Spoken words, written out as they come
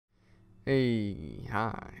Hey,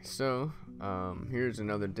 hi. Here's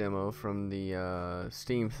another demo from the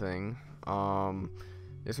Steam thing.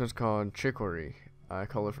 This one's called Chicory.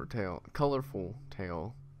 Colorful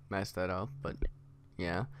tail. Messed that up, but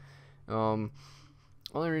yeah. Um,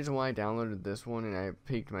 Only reason why I downloaded this one and I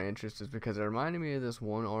piqued my interest is because it reminded me of this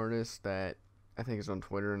one artist that I think is on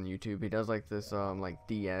Twitter and YouTube. He does like this like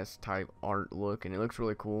DS type art look, and it looks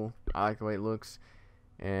really cool. I like the way it looks,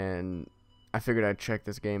 and I figured I'd check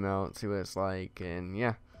this game out, see what it's like, and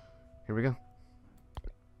yeah, here we go.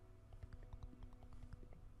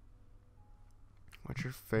 What's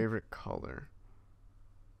your favorite color?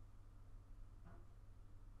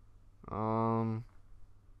 Um,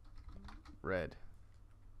 Red.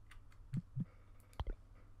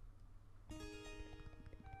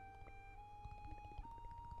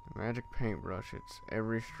 Magic paintbrush. Its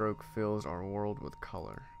every stroke fills our world with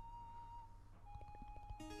color.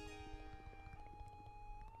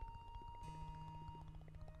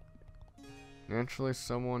 Naturally,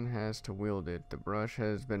 someone has to wield it. The brush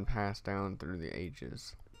has been passed down through the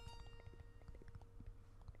ages.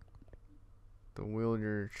 The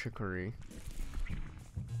wielder Chicory.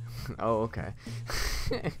 Oh, okay.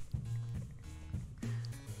 Okay.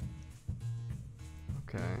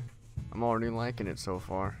 I'm already liking it so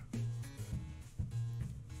far.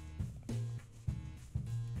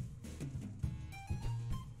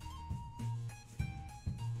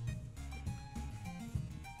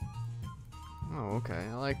 Oh, okay.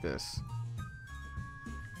 I like this.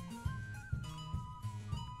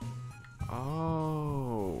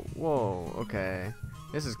 Oh, whoa, okay.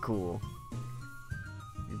 This is cool.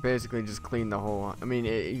 You basically just clean the whole,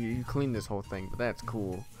 you clean this whole thing, but that's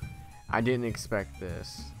cool. I didn't expect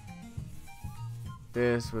this.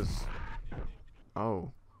 This was, oh.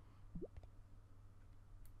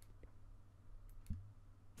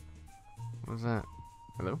 What was that?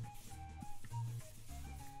 Hello?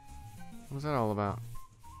 What was that all about?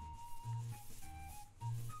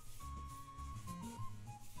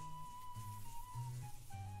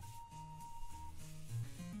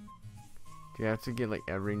 Do you have to get like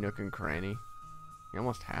every nook and cranny? You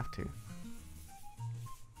almost have to.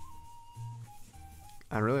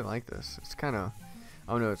 I really like this. It's kind of,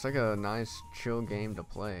 oh no, it's like a nice chill game to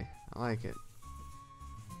play. I like it.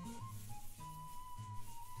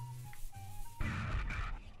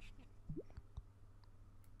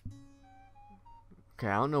 Okay,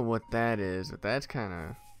 I don't know what that is, but that's kind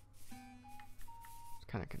of, it's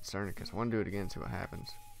kind of concerning because I want to do it again, see what happens.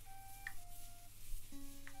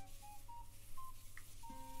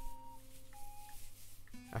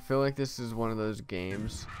 I feel like this is one of those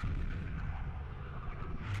games.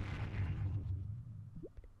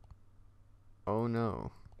 Oh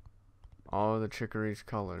no. All the Chicory's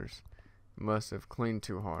colors must have cleaned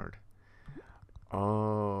too hard.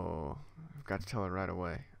 Oh, I've got to tell her right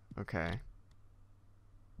away. Okay.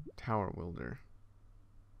 Tower wielder.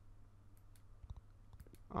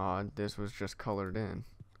 This was just colored in.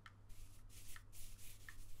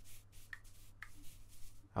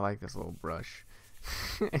 I like this little brush.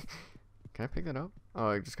 Can I pick that up?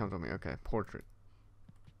 Oh, it just comes with me. Okay, portrait.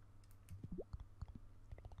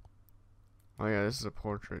 Oh yeah, this is a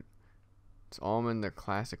portrait. It's Almond, the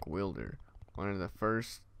classic wielder, one of the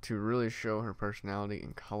first to really show her personality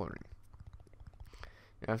in coloring.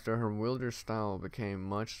 After her wielder style became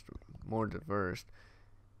much more diverse,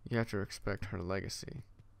 you have to respect her legacy.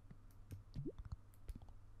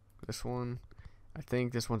 This one, I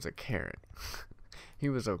think this one's a carrot. He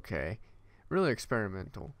was okay. Really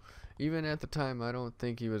experimental. Even at the time, I don't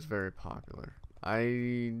think he was very popular.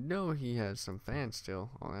 I know he has some fans still.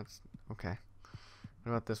 Oh, that's okay.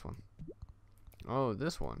 What about this one? Oh,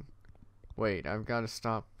 this one. Wait, I've got to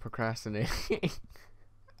stop procrastinating.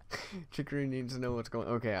 Chicory needs to know what's going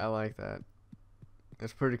on. Okay, I like that.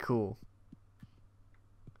 That's pretty cool.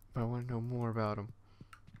 But I want to know more about him.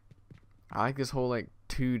 I like this whole like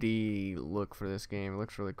 2D look for this game. It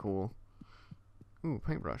looks really cool. Ooh,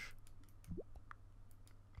 paintbrush.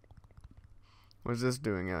 What's this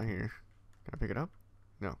doing out here? Can I pick it up?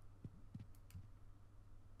 No.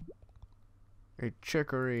 Hey,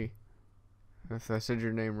 Chicory. If I said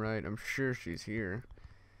your name right, I'm sure she's here.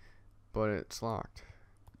 But it's locked.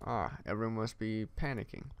 Ah, everyone must be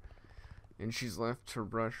panicking. And she's left her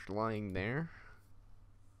brush lying there?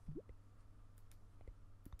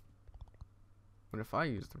 What if I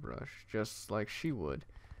used the brush, just like she would?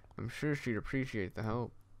 I'm sure she'd appreciate the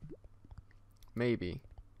help. Maybe.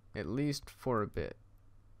 At least for a bit.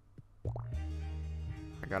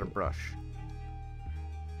 I got a brush.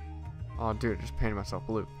 Oh dude, I just painted myself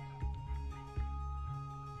blue.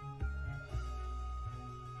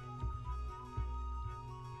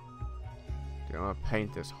 Dude, I'm gonna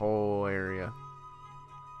paint this whole area.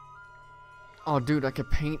 Oh, dude, I could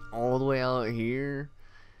paint all the way out here.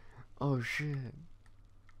 Oh, shit.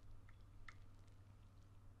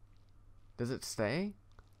 Does it stay?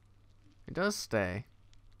 It does stay.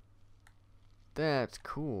 That's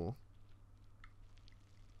cool.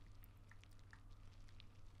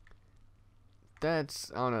 That's,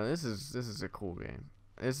 I don't know, this is a cool game.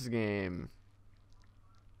 This game,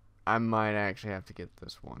 I might actually have to get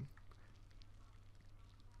this one.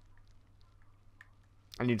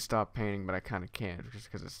 I need to stop painting, but I kind of can't just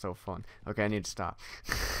because it's so fun. Okay, I need to stop.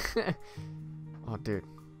 Oh, dude.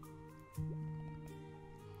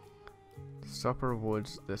 Supper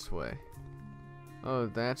Woods this way. Oh,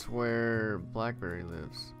 that's where Blackberry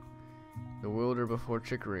lives. The wielder before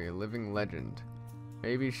Chicory, a living legend.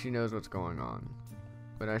 Maybe she knows what's going on.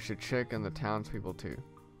 But I should check on the townspeople too.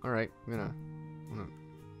 Alright, I'm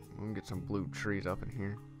gonna get some blue trees up in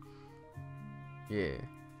here. Yeah.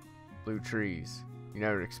 Blue trees. You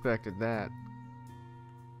never expected that.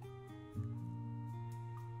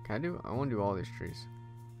 Can I want to do all these trees.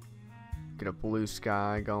 Get a blue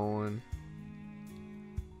sky going.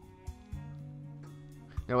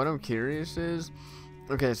 Now what I'm curious is,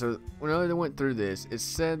 okay, so when I went through this, it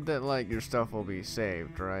said that like your stuff will be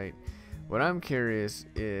saved, right? What I'm curious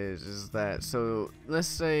is that, so let's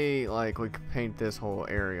say like we could paint this whole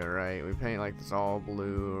area, right? We paint like this all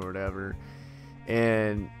blue or whatever,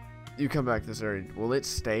 and you come back to this area, will it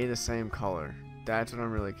stay the same color? That's what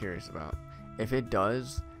I'm really curious about. If it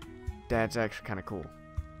does, that's actually kind of cool.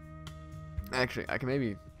 Actually, I can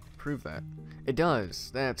maybe prove that. It does.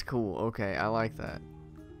 That's cool. Okay, I like that.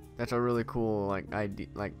 That's a really cool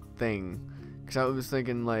thing. Cause I was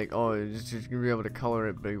thinking like, oh, you're just gonna be able to color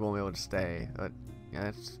it, but you won't be able to stay. But yeah,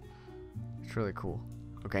 it's really cool.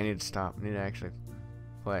 Okay, I need to stop. I need to actually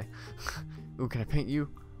play. Ooh, can I paint you?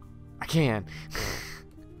 I can.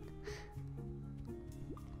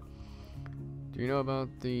 Do you know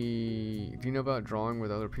about drawing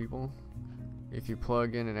with other people? If you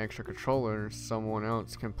plug in an extra controller, someone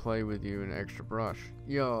else can play with you an extra brush.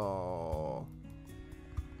 Yo.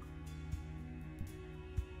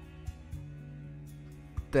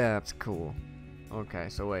 That's cool. Okay,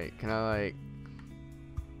 so wait, can I like...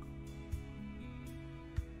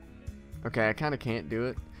 Okay, I kind of can't do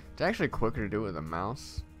it. It's actually quicker to do it with a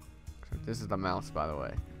mouse. This is the mouse, by the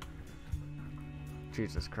way.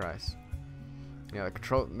 Jesus Christ. Yeah,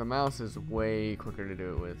 the mouse is way quicker to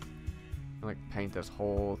do it with. I like paint this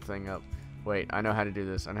whole thing up. Wait, I know how to do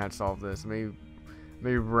this. I know how to solve this. Maybe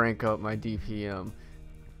rank up my DPM.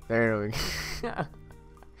 There we go.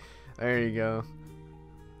 There you go.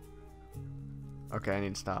 Okay, I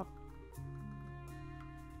need to stop.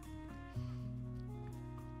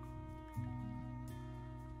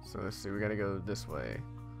 So let's see, we gotta go this way.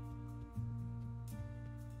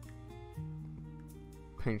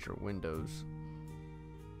 Paint your windows.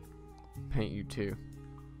 Paint you too.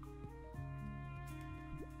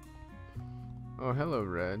 Oh, hello,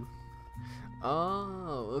 Red.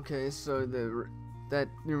 Oh, okay, so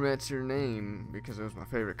that's your name because it was my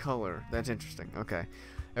favorite color. That's interesting. Okay.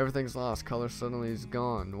 Everything's lost. Color suddenly is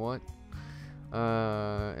gone. What?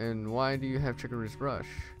 And why do you have Chicory's brush?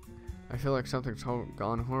 I feel like something's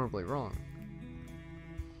gone horribly wrong.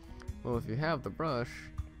 Well, if you have the brush,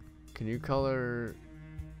 can you color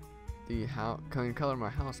my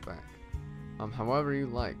house back? However you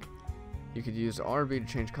like. You could use RB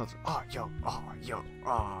to change colors. Oh, yo. Oh, yo.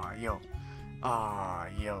 Oh, yo. Oh,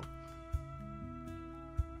 yo.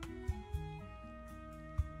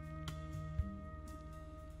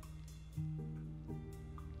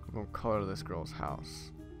 I'm gonna color this girl's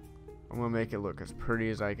house. I'm gonna make it look as pretty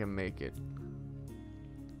as I can make it.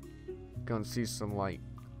 Gonna see some like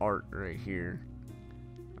art right here.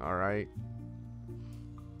 Alright.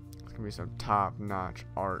 It's gonna be some top-notch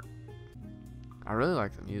art. I really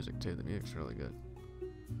like the music too. The music's really good.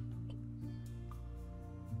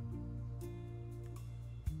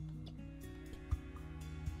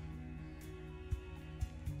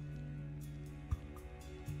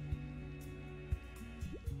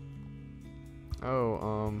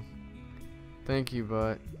 Oh, thank you,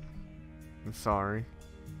 but I'm sorry.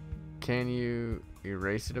 Can you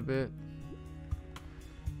erase it a bit?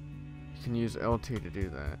 You can use LT to do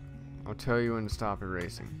that. I'll tell you when to stop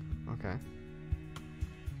erasing. Okay.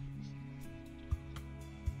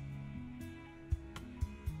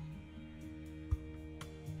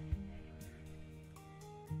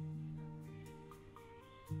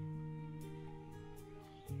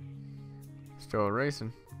 Still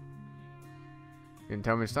erasing. Didn't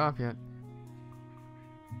tell me to stop yet.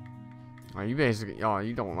 Oh, you basically, oh,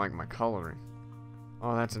 you don't like my coloring.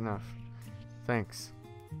 Oh, that's enough. Thanks.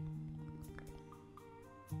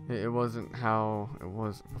 It wasn't how it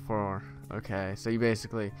was before. Okay, so you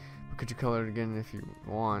basically, could you color it again if you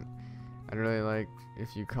want? I'd really like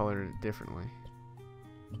if you colored it differently.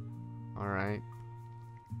 Alright.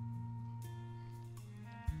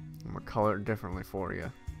 I'm gonna color it differently for you.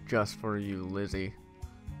 Just for you, Lizzie.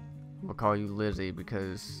 I'm gonna call you Lizzie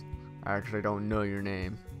because I actually don't know your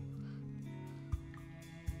name.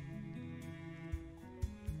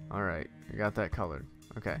 Alright, I got that colored.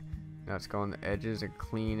 Okay, now let's go on the edges and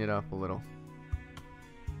clean it up a little.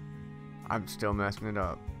 I'm still messing it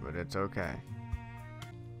up, but it's okay.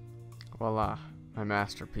 Voila, my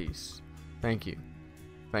masterpiece. Thank you.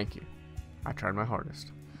 Thank you. I tried my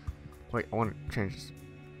hardest. Wait, I want to change this.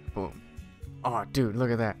 Boom. Oh, dude,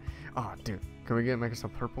 look at that. Oh, dude. Can we make it some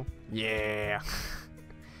purple? Yeah.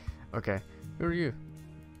 Okay. Who are you?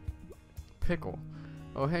 Pickle.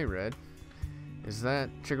 Oh, hey, Red. Is that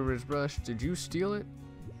Chicory's brush? Did you steal it?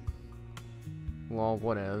 Well,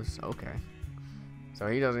 whatevs. Okay. So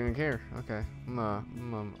he doesn't even care. Okay.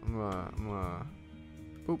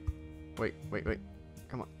 Boop. Wait.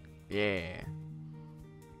 Come on. Yeah.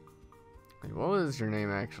 Wait, what was your name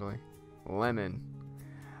actually? Lemon.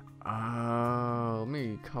 Let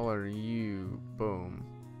me color you. Boom.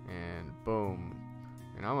 And boom.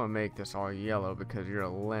 And I'm gonna make this all yellow because you're a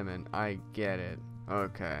lemon. I get it.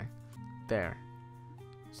 Okay. There.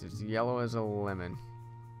 It's as yellow as a lemon.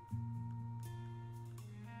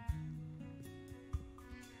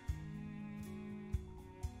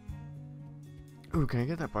 Ooh, can I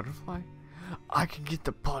get that butterfly? I can get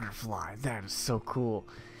the butterfly. That is so cool.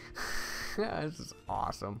 This is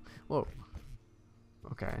awesome. Whoa.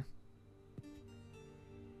 Okay.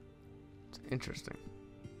 It's interesting.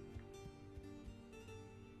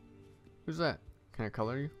 Who's that? Can I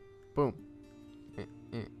color you? Boom.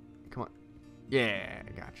 Come on. Yeah,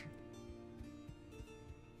 I got you.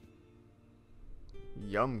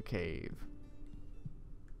 Yum Cave.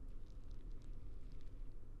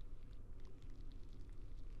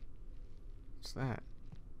 What's that?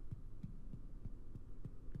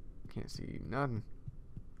 Can't see nothing.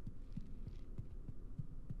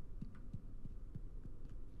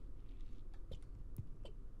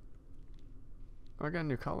 Oh, I got a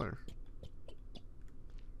new color.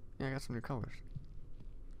 Yeah, I got some new colors.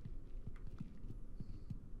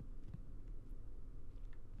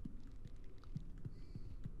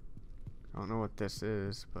 I don't know what this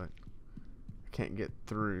is, but I can't get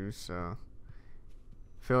through, so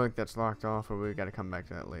I feel like that's locked off, or we gotta come back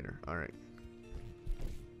to that later. Alright.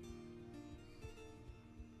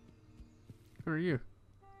 Who are you?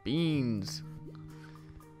 Beans.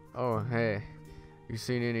 Oh, hey. You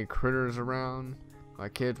seen any critters around? My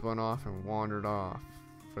kids went off and wandered off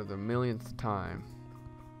for the millionth time.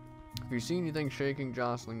 If you see anything shaking,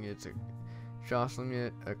 jostling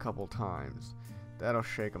it a couple times. That'll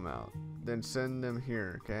shake them out. Then send them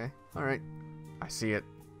here, okay? Alright. I see it.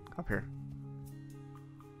 Up here.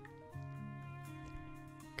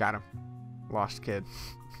 Got him. Lost kid.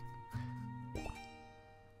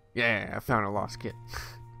 Yeah, I found a lost kid.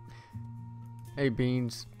 Hey,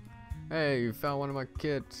 Beans. Hey, you found one of my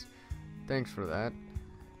kids. Thanks for that.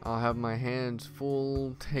 I'll have my hands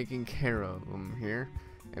full taking care of them here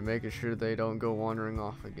and making sure they don't go wandering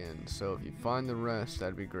off again. So if you find the rest,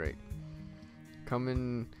 that'd be great. Come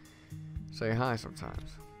and say hi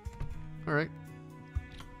sometimes. Alright.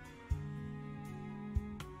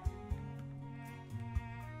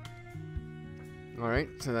 Alright,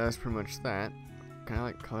 so that's pretty much that. Can I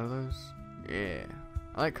like color those? Yeah.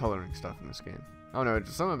 I like coloring stuff in this game. I don't know,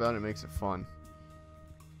 just something about it makes it fun.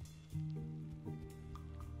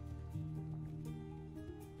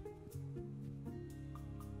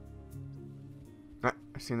 Ah,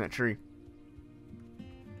 I seen that tree.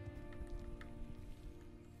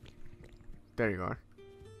 There you are.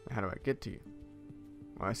 How do I get to you?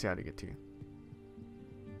 Well, I see how to get to you.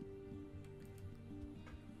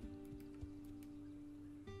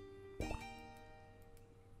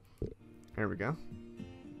 There we go.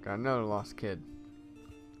 Got another lost kid.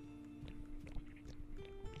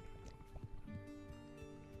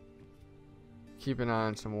 Keep an eye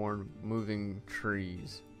on some more moving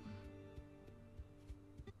trees.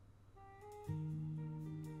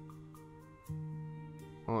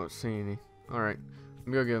 I don't see any. Alright,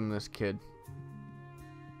 I'm gonna give him this kid.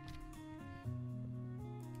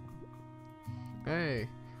 Hey,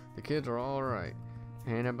 the kids are alright.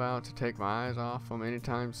 Ain't about to take my eyes off them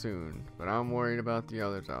anytime soon, but I'm worried about the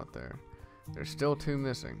others out there. There's still 2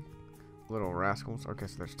 missing. Little rascals. Okay,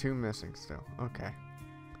 so there's 2 missing still. Okay.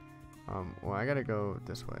 Well, I gotta go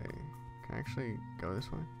this way. Can I actually go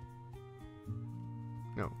this way?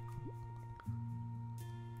 No.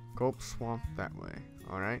 Gulp swamp that way.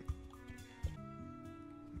 Alright.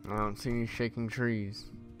 I don't see any shaking trees.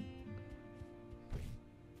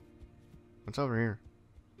 What's over here?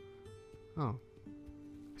 Oh.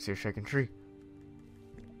 I see a shaking tree.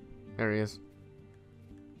 There he is.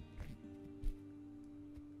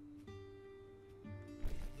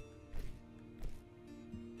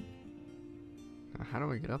 Now, how do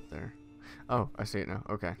we get up there? Oh, I see it now.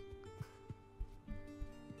 Okay.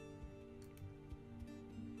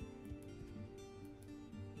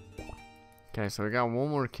 Okay, so we got one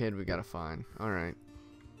more kid we gotta find. Alright.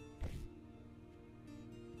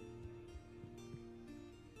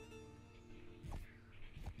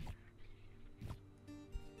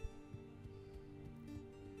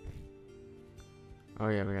 Oh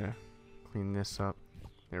yeah, we gotta clean this up.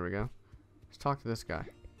 There we go. Let's talk to this guy.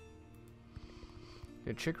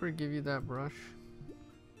 Did Chicory give you that brush?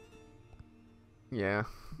 Yeah.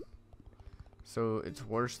 So it's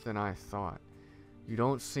worse than I thought. You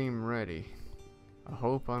don't seem ready. I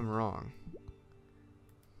hope I'm wrong.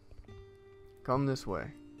 Come this way.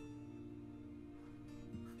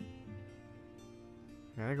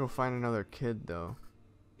 I gotta go find another kid though.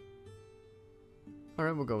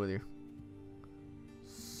 Alright, we'll go with you.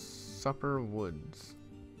 Supper Woods.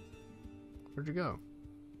 Where'd you go?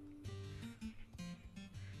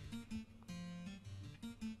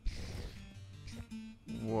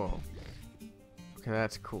 Whoa. Okay,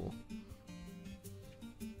 that's cool.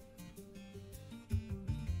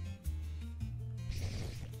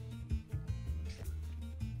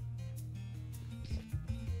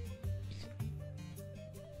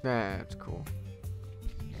 That's cool.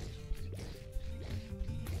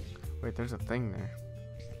 Wait, there's a thing there.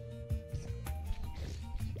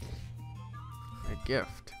 A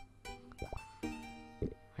gift.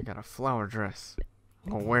 I got a flower dress.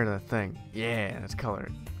 I'll wear the thing. Yeah, let's color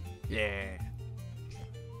it. Yeah.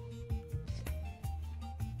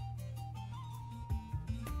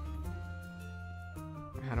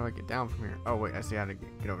 How do I get down from here? Oh wait, I see how to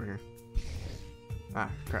get over here. Ah,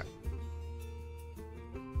 crap.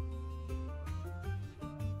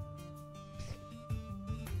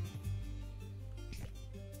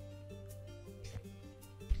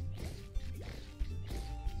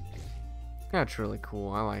 That's really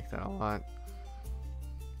cool. I like that a lot.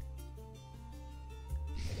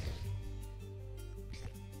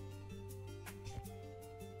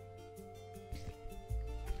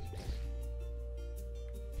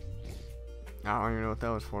 I don't even know what that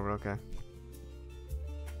was for, but okay.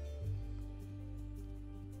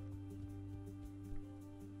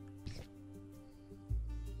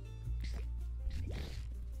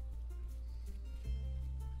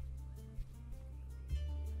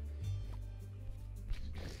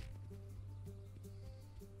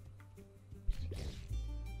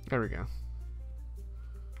 There we go.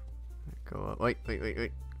 Go up. Wait.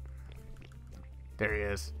 There he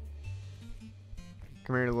is.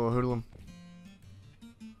 Come here, little hoodlum.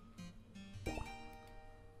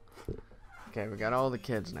 Okay, we got all the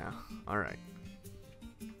kids now. Alright.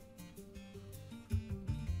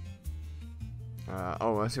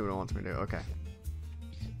 Oh, let's see what it wants me to do. Okay.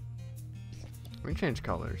 We can change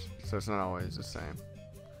colors, so it's not always the same.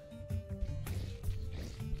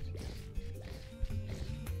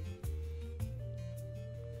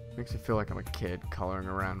 Makes me feel like I'm a kid coloring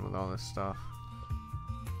around with all this stuff.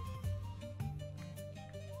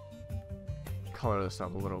 Color this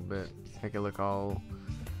up a little bit. Make it look all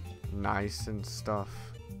nice and stuff.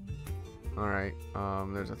 Alright,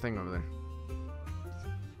 there's a thing over there.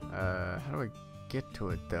 How do I get to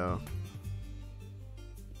it though?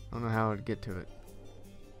 I don't know how I'd get to it.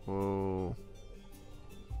 Whoa.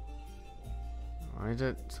 Why is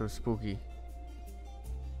it so spooky?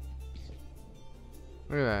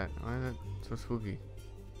 Look at that. Why is it so spooky?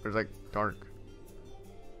 It's like dark.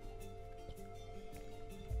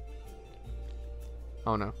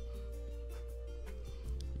 Oh no.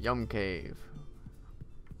 Yum cave.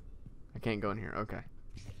 I can't go in here. Okay.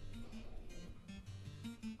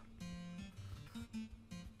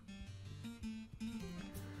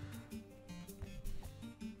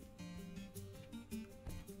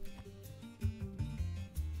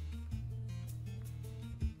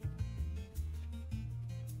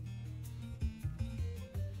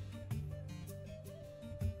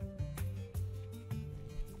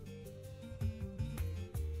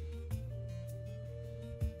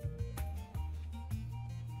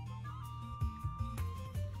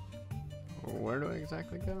 Where do I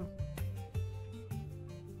exactly go?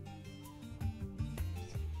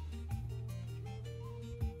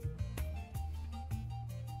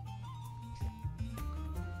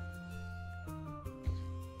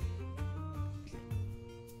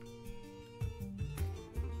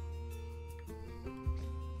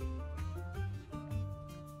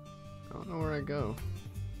 know where I go.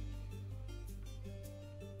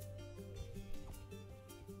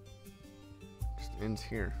 Just ends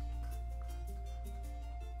here.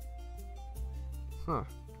 Huh.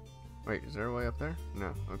 Wait, is there a way up there?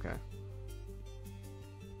 No, okay.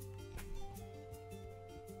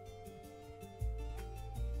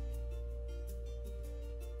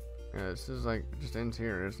 Yeah, this is like, just ends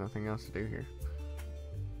here. There's nothing else to do here.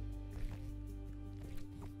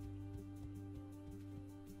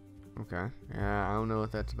 Okay. Yeah, I don't know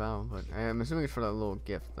what that's about, but I'm assuming it's for that little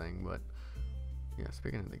gift thing, but yeah,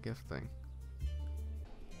 speaking of the gift thing.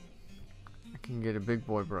 I can get a big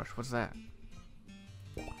boy brush. What's that?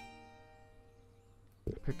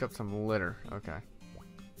 Picked up some litter. Okay.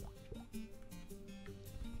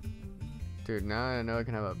 Dude, now I know I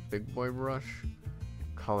can have a big boy brush.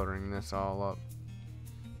 Coloring this all up.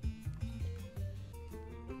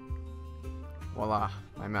 Voila,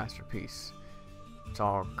 my masterpiece. It's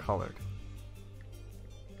all colored.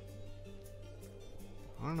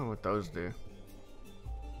 I don't know what those do.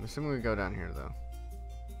 I'm assuming we go down here though.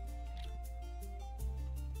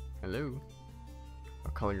 Hello.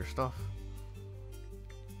 I'll color your stuff.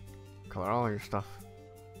 Color all your stuff.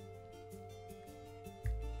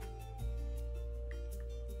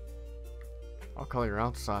 I'll color your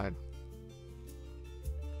outside.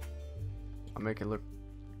 I'll make it look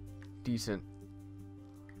decent.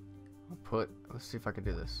 I'll put, let's see if I can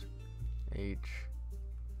do this. H.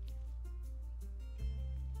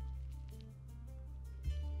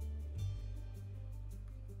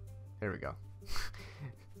 There we go.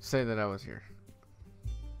 Say that I was here.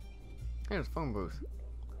 Hey, there's a phone booth.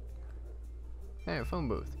 Hey, a phone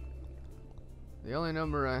booth. The only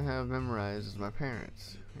number I have memorized is my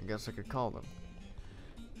parents'. I guess I could call them.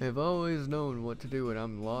 They've always known what to do when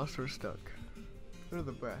I'm lost or stuck. They're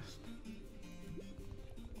the best.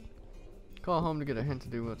 Call home to get a hint to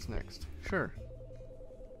do what's next. Sure.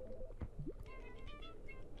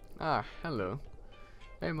 Ah, hello.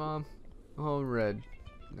 Hey, Mom. Oh, Red.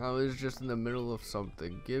 I was just in the middle of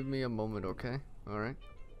something. Give me a moment, okay? Alright.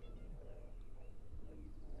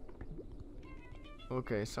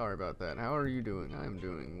 Okay, sorry about that. How are you doing? I'm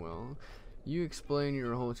doing well. You explain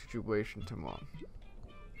your whole situation to Mom.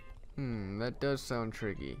 That does sound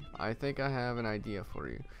tricky. I think I have an idea for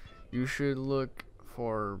you. You should look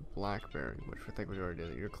for Blackberry, which I think we already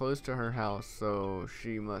did. You're close to her house, so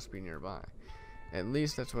she must be nearby. At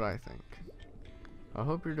least that's what I think. I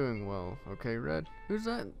hope you're doing well. Okay, Red? Who's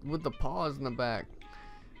that with the paws in the back?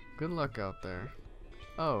 Good luck out there.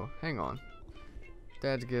 Oh, hang on.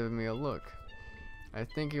 Dad's giving me a look. I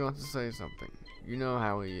think he wants to say something. You know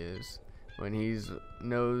how he is. When he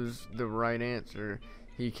knows the right answer,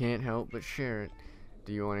 he can't help but share it.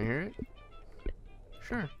 Do you want to hear it?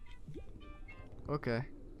 Sure. Okay,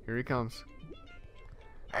 here he comes.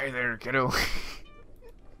 Hey there, kiddo.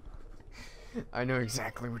 I know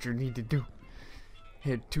exactly what you need to do.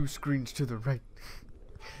 Head 2 screens to the right.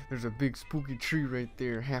 There's a big spooky tree right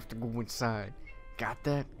there. Have to go inside. Got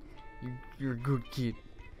that? You're a good kid.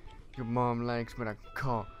 Your mom likes when I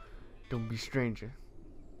call. Don't be stranger.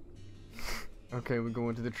 Okay, we go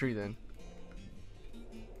into the tree then.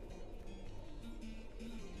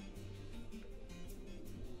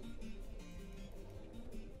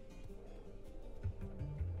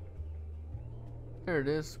 There it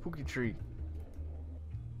is, spooky tree.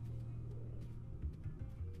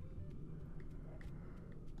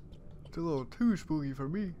 It's a little too spooky for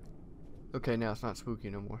me. Okay, now it's not spooky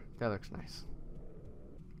no more. That looks nice.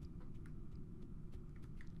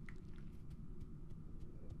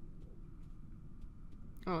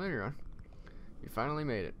 Oh, there you are. You finally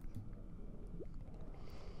made it.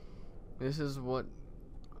 This is what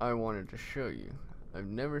I wanted to show you. I've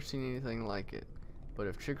never seen anything like it. But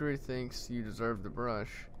if Chicory thinks you deserve the brush,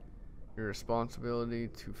 your responsibility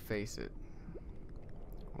to face it.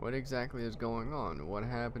 What exactly is going on? What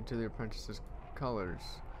happened to the apprentice's colors?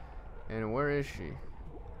 And where is she?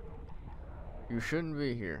 You shouldn't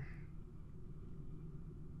be here.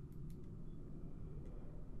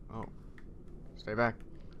 Oh. Stay back.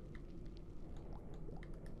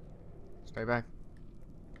 Stay back.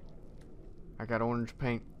 I got orange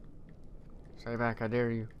paint. Stay back, I dare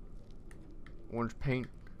you. Orange paint.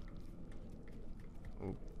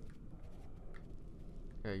 Oh.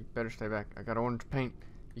 Yeah, you better stay back. I got orange paint.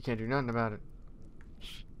 You can't do nothing about it.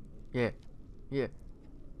 Yeah. Yeah.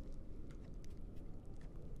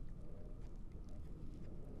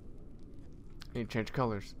 Need to change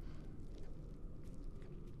colors.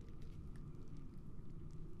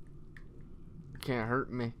 You can't hurt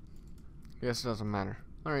me. Guess it doesn't matter.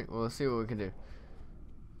 Alright, well, let's see what we can do.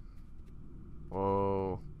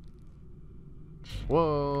 Whoa.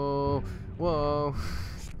 Whoa, whoa.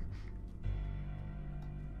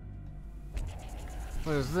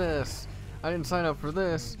 What is this? I didn't sign up for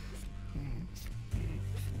this.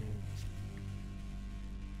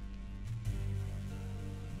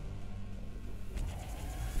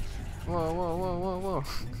 Whoa, whoa, whoa, whoa, whoa.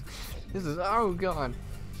 This is, oh god.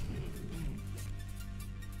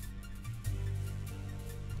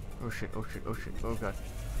 Oh shit, oh shit, oh shit, oh god.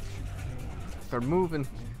 Start moving.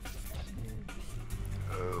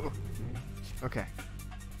 Oh. Okay.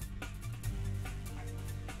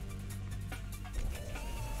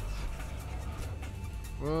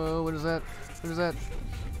 Whoa, what is that? What is that?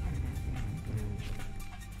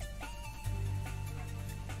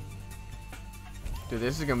 Dude,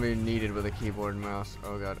 this is gonna be needed with a keyboard and mouse.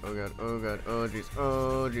 Oh god, oh god, oh god, oh jeez,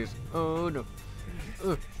 oh jeez, oh no.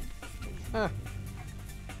 Ah.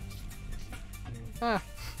 Ah.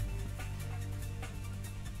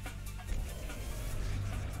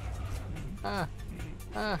 Ah.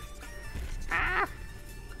 Ah. Ah.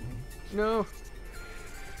 No.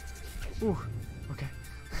 Ooh. Okay.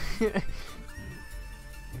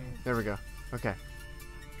 There we go. Okay.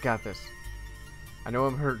 Got this. I know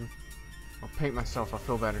I'm hurting. I'll paint myself. I'll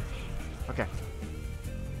feel better. Okay.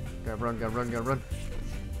 Gotta run, gotta run, gotta run.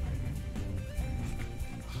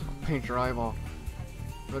 Paint your eyeball.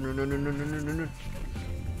 Run, run, run, run, run, run, run, run.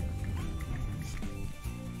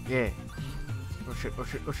 Yeah. Oh shit, oh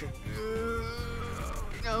shit, oh shit.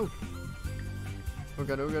 No! Oh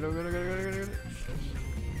god, oh god, oh god, oh god, oh god, oh god, oh god.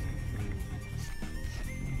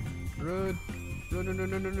 Run! Run, run, run,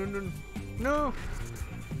 run, run, run, run. No!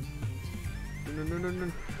 Run, run, run, run,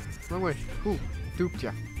 run. Wrong way. Ooh, duped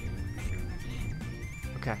ya.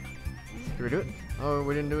 Okay. Did we do it? Oh,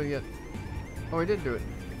 we didn't do it yet. Oh, we did do it.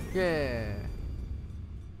 Yeah.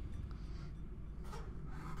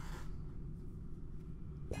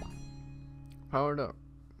 Powered up.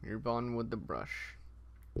 You're on with the brush.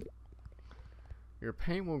 Your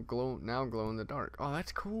paint will now glow in the dark. Oh,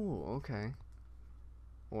 that's cool. Okay.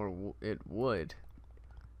 Or it would.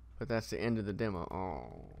 But that's the end of the demo.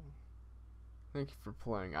 Oh. Thank you for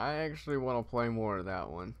playing. I actually want to play more of that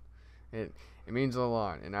one. It means a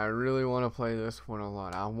lot, and I really want to play this one a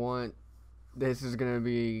lot. This is gonna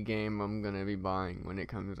be a game I'm gonna be buying when it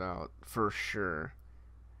comes out for sure.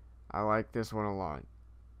 I like this one a lot.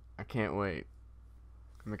 I can't wait.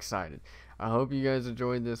 I'm excited. I hope you guys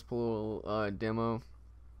enjoyed this little demo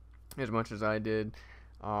as much as I did.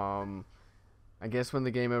 I guess when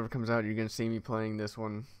the game ever comes out, you're gonna see me playing this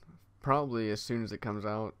one probably as soon as it comes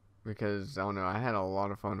out, because I don't know, I had a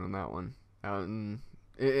lot of fun on that one. I don't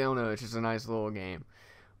know, it's just a nice little game.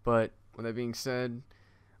 But with that being said,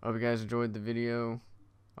 I hope you guys enjoyed the video.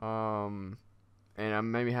 And I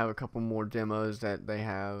maybe have a couple more demos that they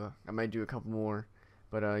have. I might do a couple more.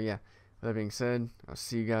 But yeah, with that being said, I'll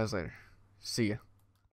see you guys later. See ya.